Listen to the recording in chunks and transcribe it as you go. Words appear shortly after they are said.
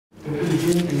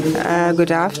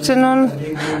Good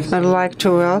afternoon. I'd like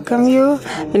to welcome you.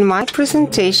 In my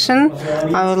presentation,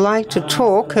 I would like to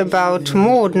talk about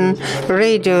modern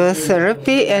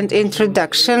radiotherapy and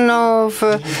introduction of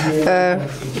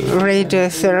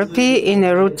radiotherapy in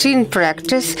a routine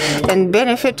practice and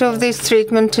benefit of this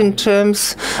treatment in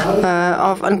terms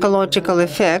of oncological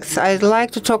effects. I'd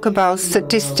like to talk about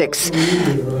statistics.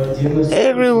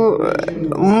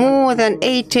 More than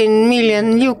 18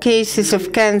 million new cases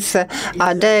of cancer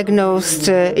are diagnosed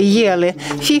yearly.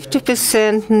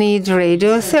 50% need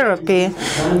radiotherapy.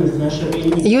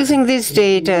 Using this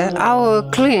data, our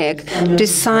clinic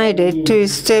decided to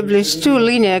establish 2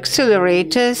 linear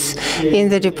accelerators in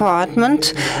the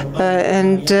department,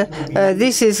 and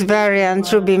this is Variant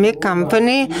Rubimic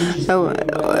company.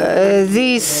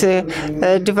 These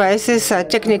devices are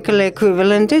technically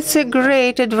equivalent. It's a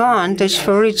great advantage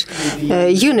for each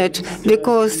unit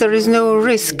because there is no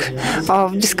risk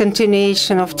of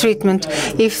discontinuation of treatment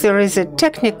if there is a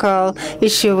technical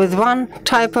issue with one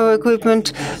type of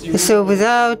equipment. So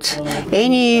without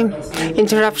any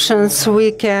interruptions,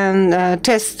 we can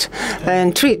test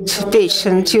and treat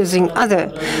patients using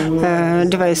other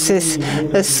devices.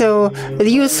 So the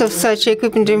use of such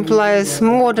equipment implies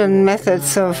modern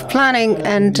methods of planning,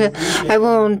 and I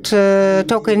won't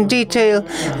talk in detail.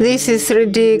 This is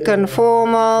 3D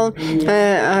conformal,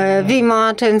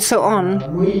 VMAT, and so on.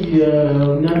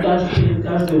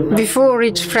 Before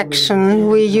each fraction,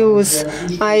 we use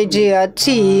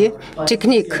IGRT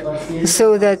technique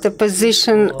so that the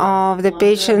position of the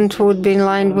patient would be in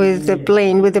line with the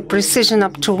plane with a precision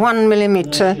up to 1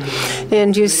 millimeter.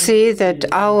 And you see that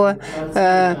our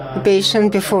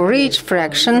patient before each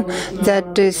fraction,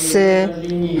 that is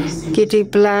kitty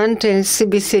plant and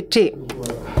CBCT.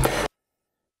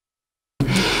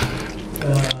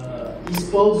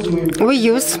 We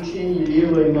use,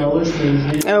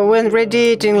 when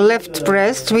radiating left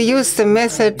breast, we use the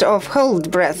method of hold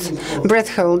breath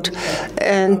hold,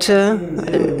 and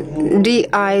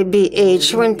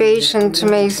DIBH. When patient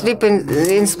makes deep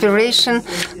inspiration,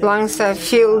 lungs are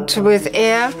filled with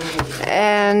air,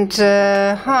 and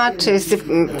heart is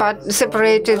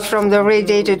separated from the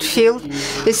radiated field.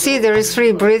 You see there is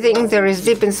free breathing, there is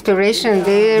deep inspiration,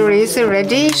 there is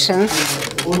irradiation.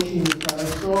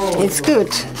 It's good.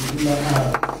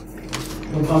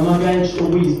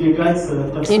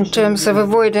 In terms of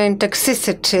avoiding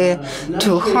toxicity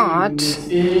to heart,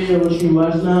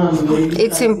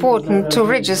 it's important to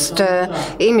register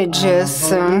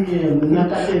images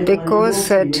because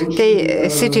at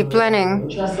CT planning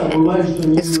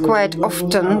it's quite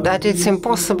often that it's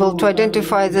impossible to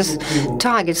identify this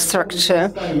target structure.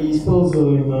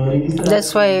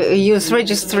 That's why we use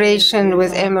registration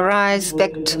with MRI,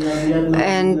 SPECT,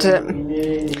 and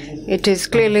it is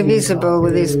clearly visible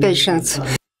with these patients.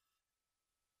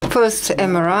 First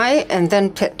MRI and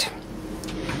then PET.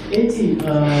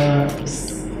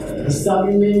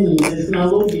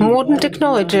 Modern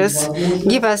technologies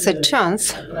give us a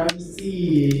chance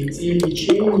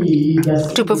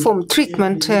to perform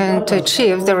treatment and to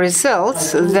achieve the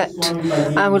results that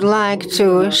I would like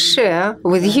to share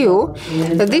with you.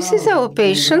 This is our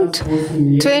patient,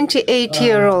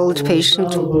 28-year-old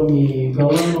patient.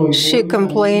 She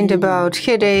complained about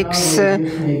headaches and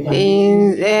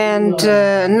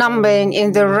numbing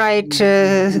in the right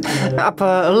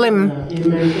upper limb.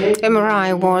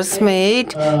 MRI was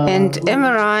made, and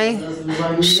MRI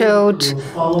showed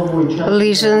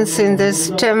lesions in the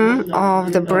stem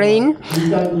of the brain.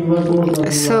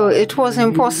 So it was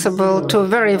impossible to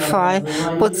verify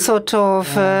what sort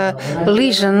of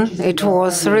lesion it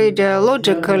was.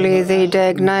 Radiologically, they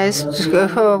diagnosed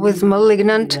her with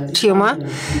malignant tumor.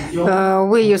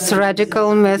 We used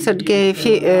radical method, gave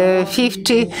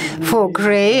 54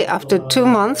 gray after 2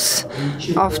 months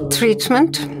of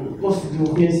treatment.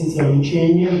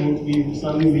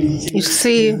 You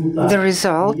see the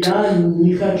result.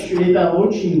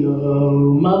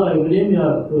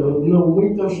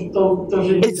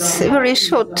 It's a very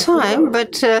short time,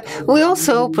 but we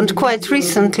also opened quite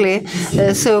recently,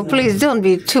 so please don't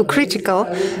be too critical.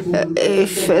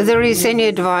 If there is any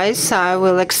advice, I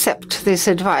will accept this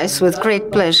advice with great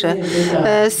pleasure.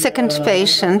 Second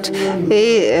patient,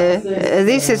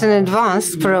 this is an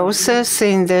advanced process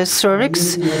in the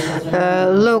cervix.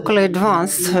 Locally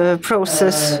advanced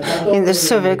process in the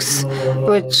cervix,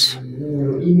 which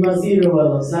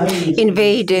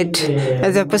invaded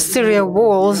the posterior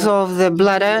walls of the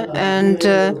bladder, and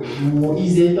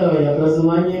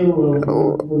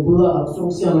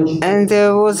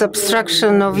there was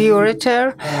obstruction of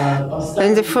ureter.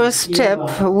 In the first step,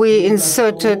 we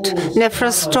inserted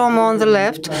nephrostoma on the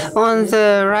left. On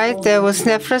the right, there was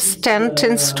nephrostent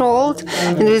installed,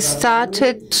 and we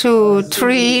started to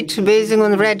treat based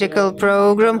on radical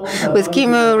program with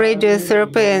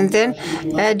chemoradiotherapy, and then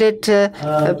added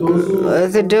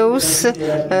the dose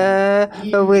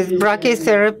with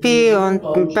brachytherapy on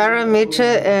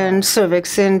parameter and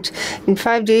cervix. And in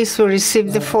 5 days, we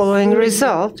received the following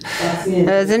result.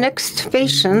 The next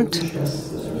patient.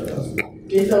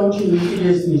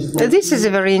 This is a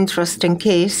very interesting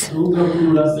case.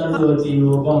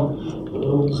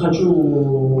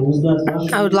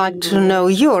 I would like to know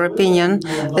your opinion.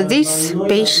 This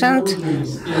patient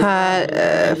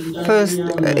had first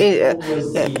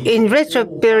in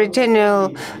retroperitoneal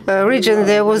region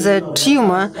there was a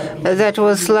tumor that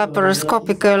was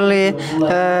laparoscopically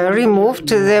removed.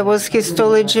 There was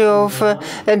histology of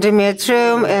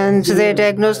endometrium, and they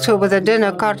diagnosed her with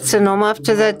adenocarcinoma.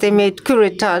 After that, they made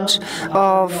curettage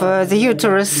of the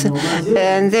uterus,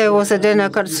 and there was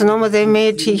adenocarcinoma. They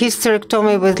made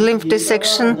hysterectomy with lymph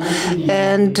dissection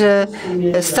and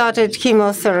started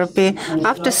chemotherapy.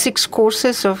 After 6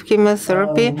 courses of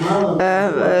chemotherapy,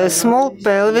 small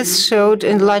pelvis showed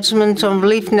enlargement of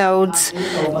lymph nodes,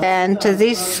 and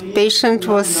this patient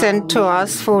was sent to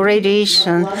us for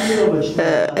radiation.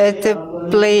 At the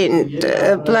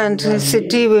plant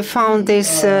CT, we found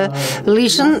this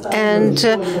lesion, and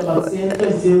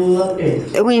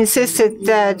we insisted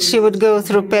that she would go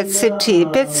through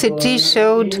PET-CT. PET-CT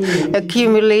showed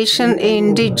accumulation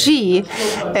in DG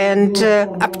and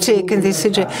uptake in this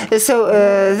DG. So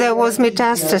there was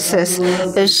metastasis.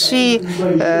 She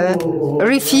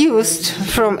refused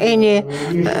from any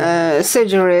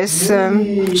surgeries.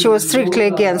 She was strictly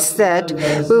against that.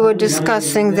 We were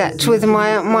discussing that with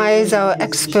Maya, our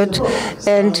expert,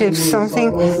 and if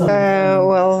something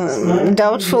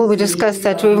doubtful, we discussed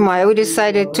that with Maya. We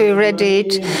decided to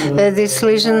irradiate this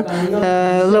lesion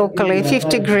locally.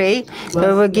 50 gray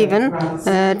were given,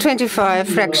 25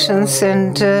 fractions,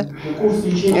 and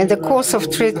the course of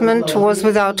treatment was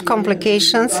without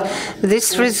complications.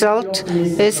 This result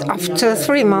is after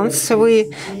 3 months. We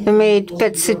made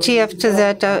PET-CT after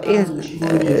that,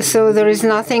 so there is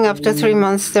nothing after 3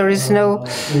 months. There is no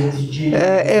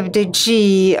FDG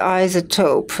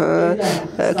isotope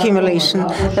accumulation.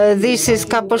 This is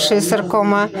Kaposi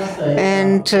sarcoma,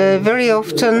 and very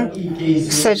often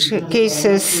such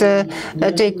cases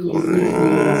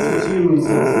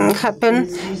happen,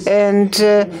 and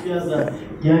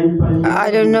I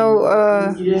don't know.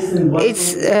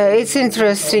 It's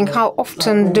interesting. How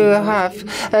often do you have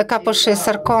Kaposi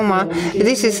sarcoma?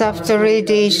 This is after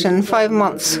radiation. 5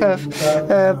 months have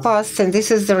passed, and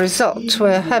this is the result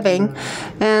we're having.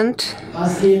 And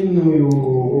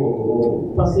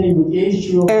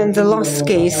the last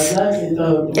case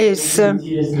is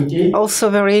also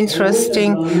very interesting.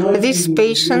 This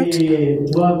patient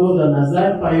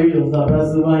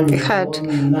had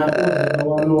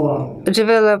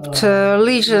developed a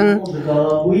lesion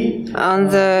on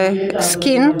the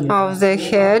skin of the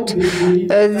head.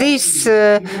 This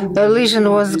lesion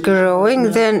was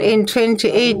growing. Then in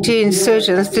 2018,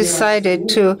 surgeons decided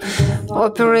to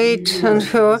operate on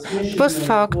her. Post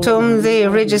factum, they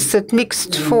registered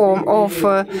mixed form of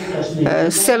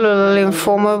cellular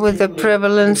lymphoma with the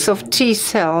prevalence of T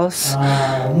cells.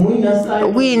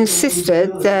 We insisted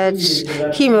that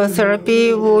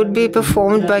chemotherapy would be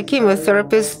performed by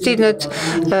chemotherapists. Did not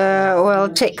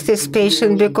take this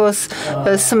patient because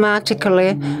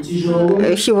somatically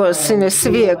he was in a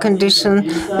severe condition.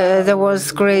 There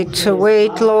was great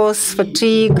weight loss,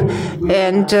 fatigue,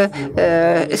 and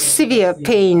severe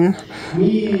pain.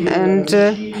 And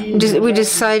we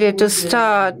decided to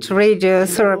start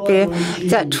radiotherapy.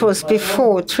 That was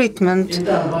before treatment.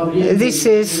 This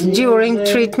is during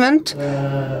treatment.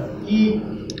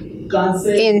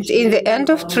 And in the end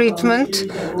of treatment,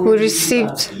 we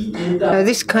received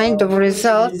this kind of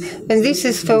result, and this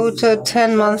is photo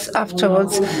 10 months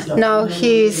afterwards. Now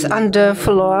he is under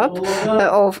follow-up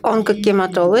of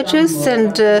oncohematologists,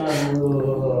 and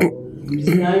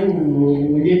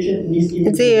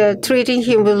they are treating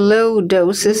him with low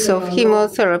doses of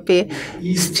chemotherapy.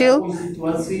 Still,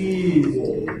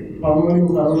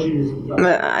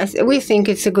 We think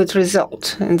it's a good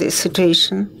result in this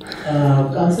situation.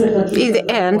 In the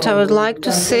end, I would like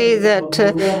to say that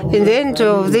in the end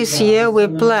of this year, we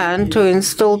plan to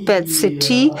install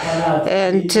PET-CT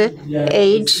and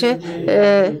age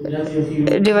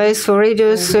device for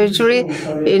radiosurgery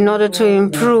in order to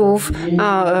improve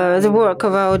the work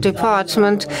of our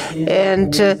department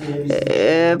and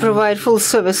provide full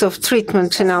service of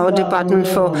treatment in our department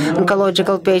for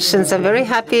oncological patients. I'm very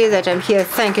happy that I'm here.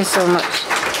 Thank you so much.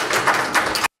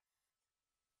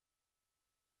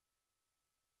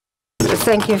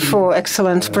 Thank you for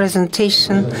excellent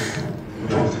presentation.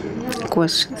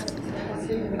 Questions?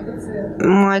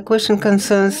 My question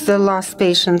concerns the last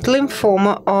patient,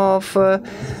 lymphoma of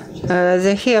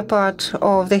the hair part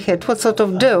of the head. What sort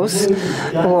of dose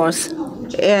was?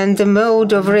 And the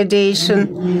mode of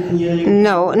radiation?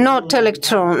 No, not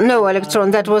electron. No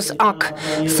electron. That was ARC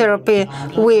therapy.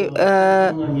 We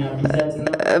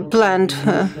planned.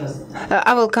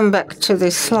 I will come back to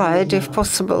this slide if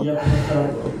possible.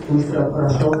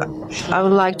 I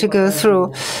would like to go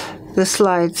through the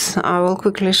slides. I will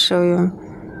quickly show you.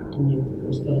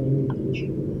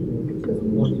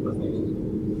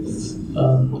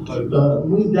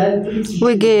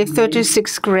 We gave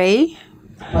 36 gray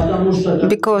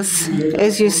because,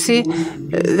 as you see,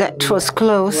 that was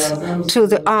close to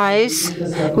the eyes,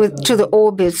 to the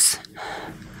orbits.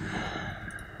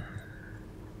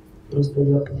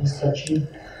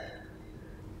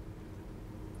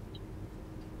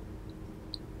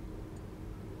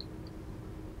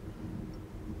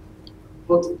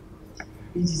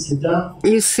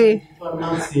 You see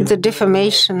the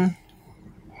deformation.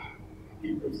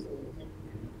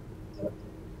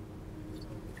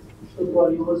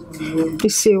 You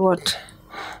see what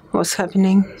was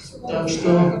happening.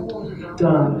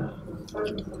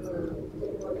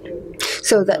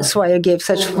 So that's why I gave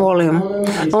such volume.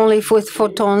 Only with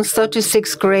photons,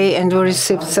 36 gray, and we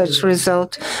received such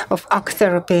result of ARC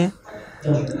therapy.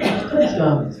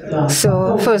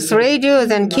 So first radio,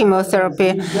 then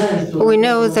chemotherapy. We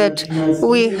know that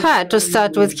we had to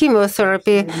start with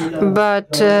chemotherapy,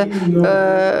 but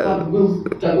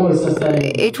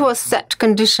it was that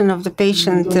condition of the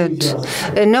patient that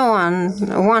no one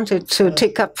wanted to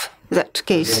take up that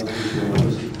case.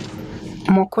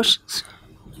 More questions?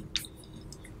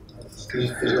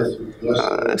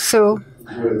 So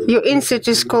your institute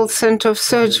is called Center of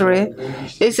Surgery.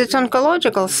 Is it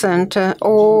oncological center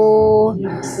or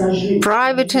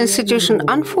private institution?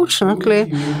 Unfortunately,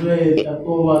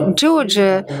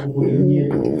 Georgia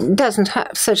doesn't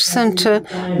have such center.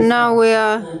 Now we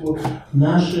are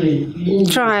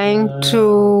trying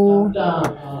to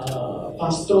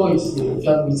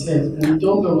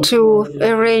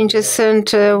arrange a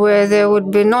center where there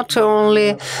would be not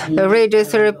only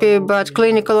radiotherapy but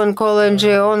clinical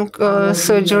oncology,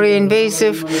 surgery,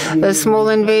 invasive, small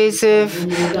invasive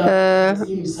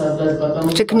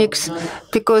techniques,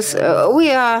 because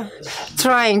we are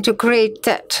trying to create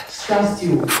that.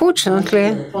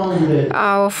 Fortunately,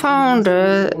 our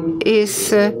founder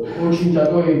is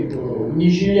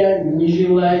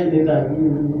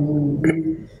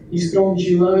is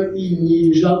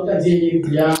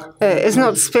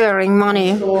not sparing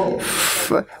money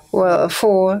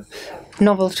for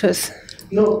novelties.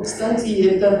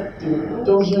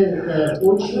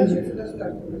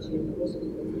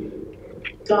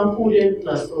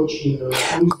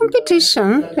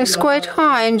 Competition is quite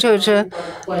high in Georgia.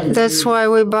 That's why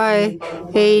we buy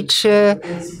PET-CT,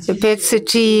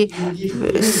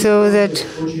 so that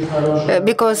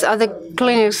because other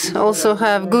clinics also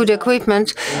have good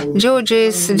equipment. Georgia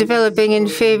is developing in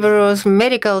favor of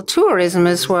medical tourism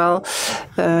as well.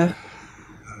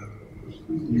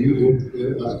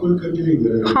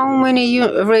 How many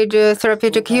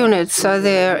radiotherapeutic units are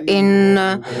there in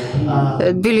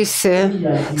Tbilisi?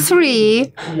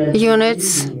 3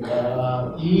 units.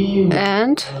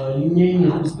 And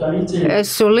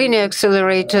as to linear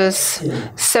accelerators,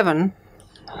 7.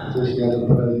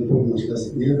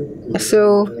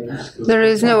 So there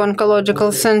is no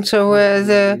oncological center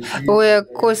where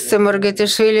Kostya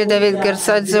Margitishvili, David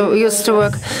Gersadze used to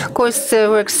work. Kostya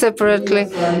works separately.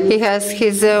 He has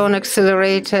his own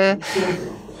accelerator.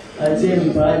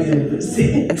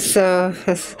 So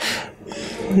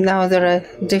now there are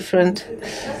different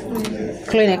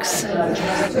clinics.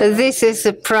 This is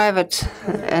a private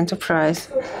enterprise.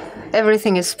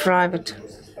 Everything is private.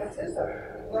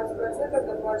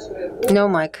 No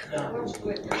mic.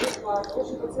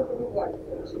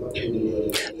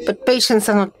 But patients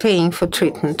are not paying for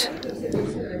treatment.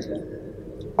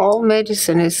 All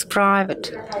medicine is private.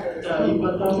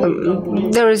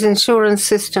 There is insurance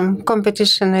system.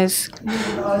 Competition is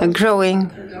growing.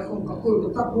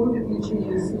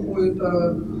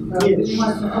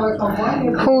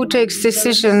 Who takes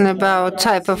decision about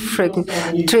type of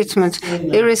treatment,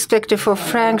 irrespective of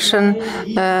function,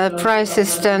 price is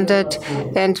standard,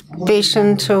 and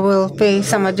patient will pay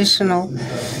some additional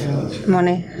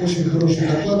money.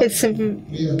 It's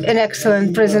an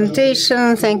excellent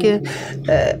presentation. Thank you.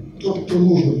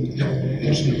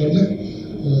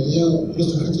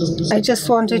 I just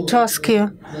wanted to ask you,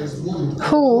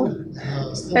 who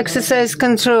exercise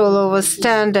control over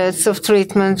standards of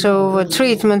treatment, over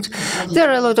treatment? There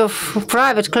are a lot of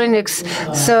private clinics,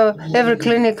 so every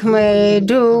clinic may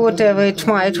do whatever it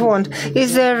might want.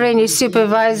 Is there any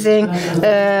supervising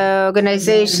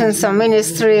organization, some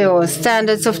ministry, or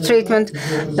standards of treatment?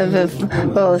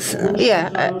 Both. Yeah,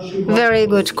 very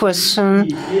good question.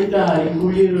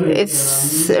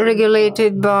 It's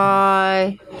regulated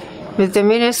by with the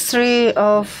Ministry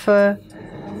of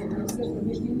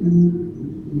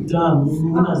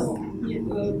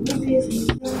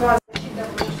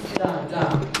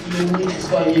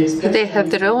They have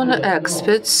their own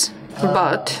experts,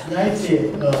 but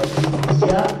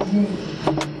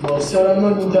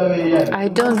I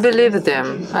don't believe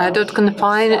them. I don't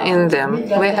confide in them.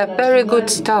 We have very good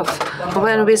stuff.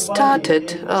 When we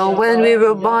started, when we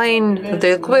were buying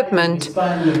the equipment,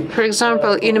 for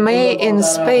example, in May in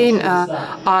Spain,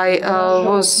 I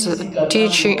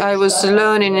was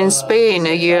learning in Spain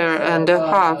a year and a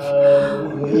half.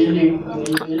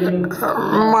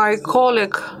 My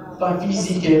colleague,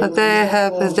 they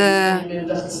have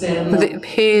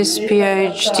his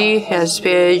PhD, has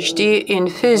PhD in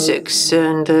physics,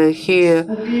 and he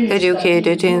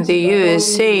educated in the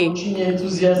USA.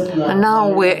 And now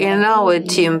we're in our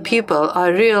team, people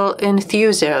are real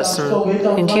enthusiasts.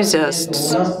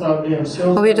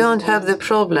 We don't have the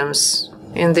problems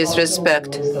in this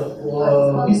respect.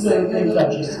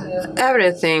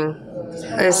 Everything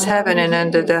is happening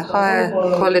under the high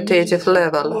qualitative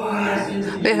level.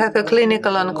 We have a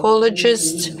clinical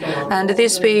oncologist, and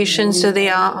these patients, they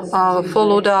are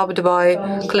followed up by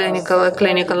clinical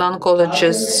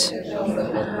oncologists.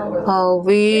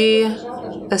 We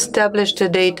established a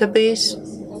database.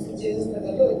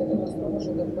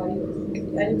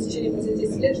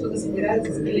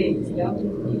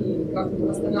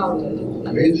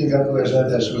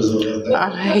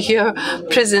 Your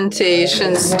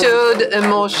presentation stirred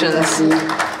emotions.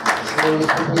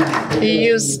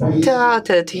 You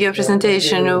started your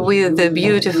presentation with the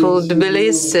beautiful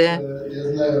Tbilisi.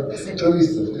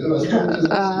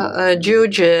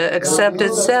 Georgia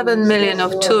accepted 7 million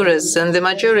of tourists, and the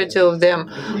majority of them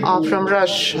are from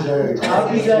Russia.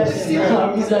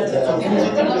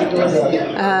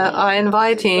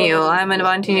 I'm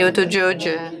inviting you to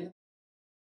Georgia.